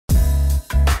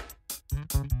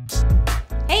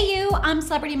I'm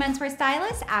celebrity menswear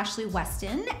stylist Ashley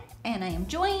Weston, and I am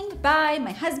joined by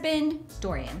my husband,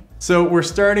 Dorian. So we're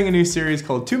starting a new series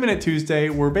called 2 Minute Tuesday,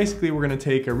 where basically we're gonna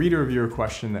take a reader reviewer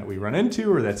question that we run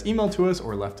into or that's emailed to us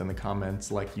or left in the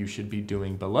comments like you should be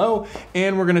doing below,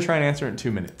 and we're gonna try and answer it in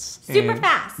 2 minutes. Super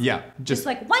fast. Yeah. Just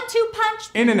like 1-2 punch,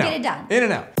 in and out. Get it done. In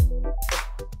and out.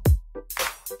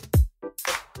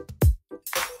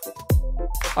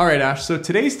 All right, Ash, so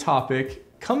today's topic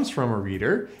comes from a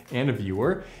reader and a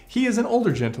viewer. He is an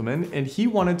older gentleman and he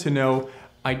wanted to know,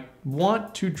 I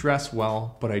want to dress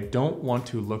well, but I don't want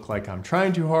to look like I'm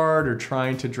trying too hard or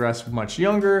trying to dress much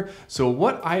younger. So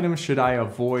what items should I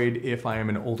avoid if I am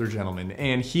an older gentleman?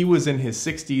 And he was in his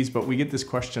 60s, but we get this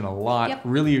question a lot,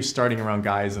 really starting around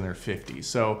guys in their 50s.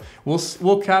 So we'll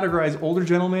categorize older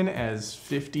gentlemen as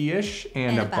 50-ish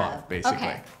and above, basically.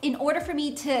 Okay. In order for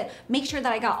me to make sure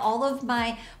that I got all of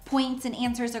my points and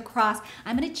answers across,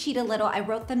 I'm gonna cheat a little. I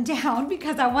wrote them down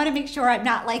because I wanna make sure I'm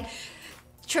not like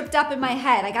tripped up in my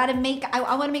head. I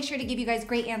want to make sure to give you guys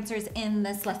great answers in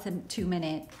this less than 2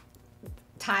 minute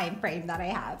time frame that I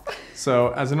have.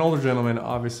 So as an older gentleman,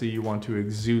 obviously you want to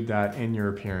exude that in your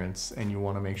appearance and you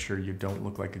want to make sure you don't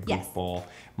look like a goofball.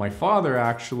 My father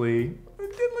actually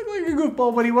did look like a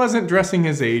goofball, but he wasn't dressing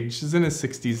his age. He's in his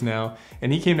 60s now.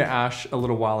 And he came to Ash a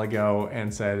little while ago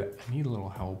and said, I need a little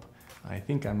help. I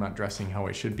think I'm not dressing how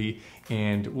I should be.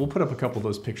 And we'll put up a couple of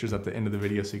those pictures at the end of the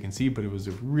video so you can see, but it was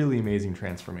a really amazing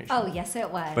transformation. Oh, yes, it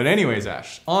was. But anyways,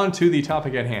 Ash, on to the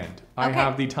topic at hand. I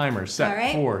have the timer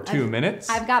set for 2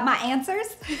 minutes. I've got my answers.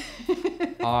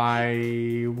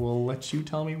 I will let you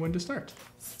tell me when to start.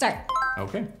 Start.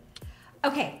 Okay.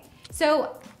 Okay.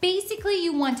 So basically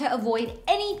you want to avoid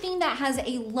anything that has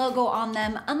a logo on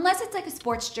them, unless it's like a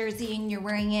sports jersey and you're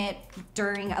wearing it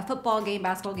during a football game,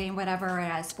 basketball game, whatever, or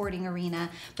at a sporting arena.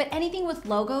 But anything with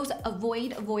logos,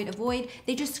 avoid, avoid, avoid.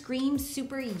 They just scream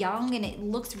super young and it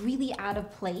looks really out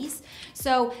of place.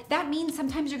 So that means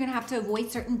sometimes you're gonna have to avoid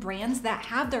certain brands that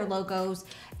have their logos,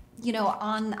 you know,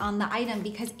 on the item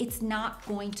because it's not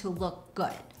going to look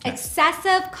good.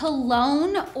 Excessive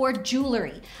cologne or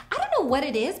jewelry. I don't know what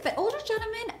it is, but older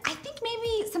gentlemen, I think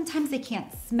maybe sometimes they can't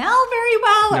smell very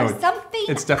well or something.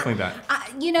 It's definitely that.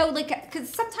 You know, like, because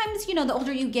sometimes, you know, the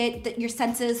older you get, your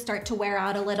senses start to wear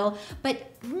out a little.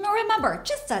 But remember,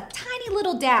 just a tiny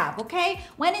little dab, okay?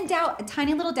 When in doubt, a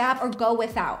tiny little dab or go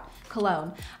without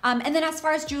cologne. And then as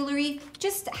far as jewelry,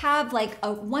 just have like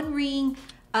a one ring,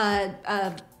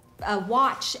 a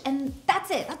watch, and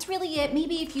that's it. That's really it.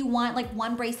 Maybe if you want like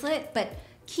one bracelet, but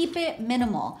keep it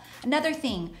minimal. Another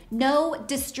thing, no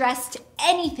distressed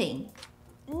anything.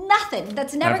 Nothing.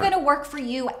 That's never gonna work for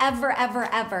you ever, ever,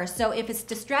 ever. So if it's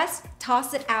distressed,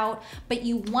 toss it out, but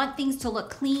you want things to look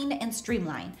clean and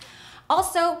streamlined.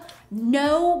 Also,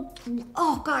 no,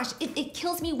 oh gosh, it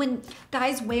kills me when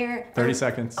guys wear 30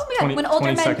 seconds. Oh my God, when older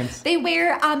men, seconds. They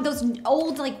wear those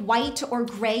old like white or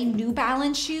gray New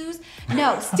Balance shoes.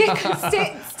 No, stick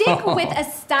with a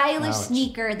stylish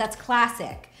sneaker that's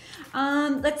classic.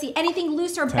 Let's see, anything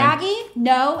loose or baggy?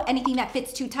 No. Anything that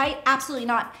fits too tight? Absolutely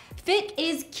not. Fit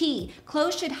is key.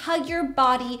 Clothes should hug your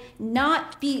body,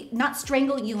 not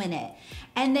strangle you in it.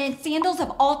 And then sandals of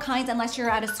all kinds, unless you're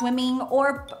at a swimming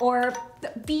or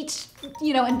beach,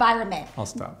 you know, environment. I'll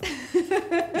stop.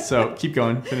 So keep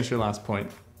going. Finish your last point.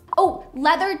 Oh,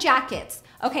 leather jackets.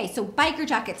 Okay, so biker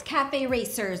jackets, cafe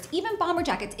racers, even bomber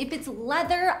jackets. If it's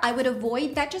leather, I would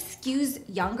avoid. That just skews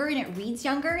younger and it reads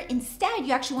younger. Instead,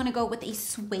 you actually want to go with a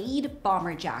suede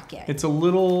bomber jacket. It's a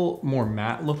little more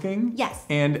matte looking. Yes.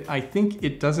 And I think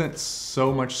it doesn't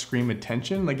so much scream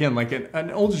attention. Again, like an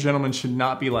older gentleman should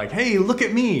not be like, hey, look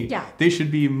at me. Yeah. They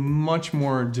should be much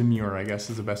more demure, I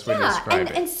guess is the best way to describe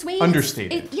it. And suede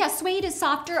understated. Suede is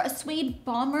softer. A suede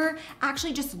bomber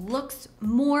actually just looks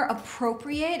more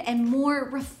appropriate and more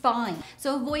refined.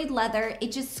 So avoid leather.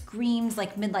 It just screams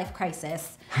like midlife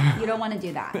crisis. You don't want to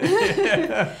do that.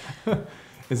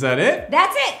 Is that it?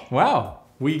 That's it. Wow.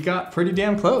 We got pretty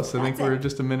damn close. I think we're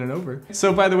just a minute over.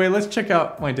 So by the way, let's check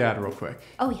out my dad real quick.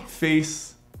 Oh yeah.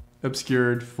 Face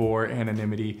obscured for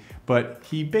anonymity, but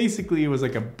he basically was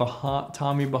like a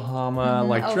Tommy Bahama,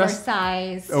 like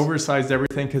oversized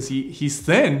everything, because he's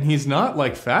thin. He's not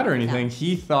like fat or anything. No.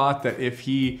 He thought that if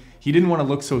he didn't want to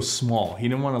look so small. He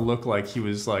didn't want to look like he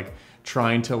was like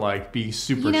trying to like be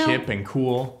super hip and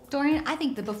cool. Dorian, I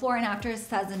think the before and after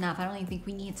says enough. I don't even think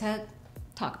we need to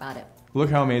talk about it. Look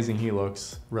how amazing he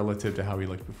looks relative to how he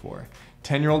looked before.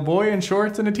 10-year-old boy in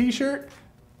shorts and a t-shirt,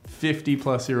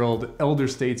 50-plus-year-old elder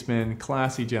statesman,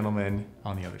 classy gentleman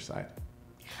on the other side.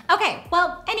 Okay,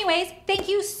 well, anyways, thank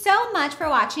you so much for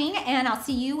watching, and I'll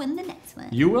see you in the next one.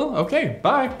 You will? Okay,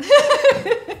 bye.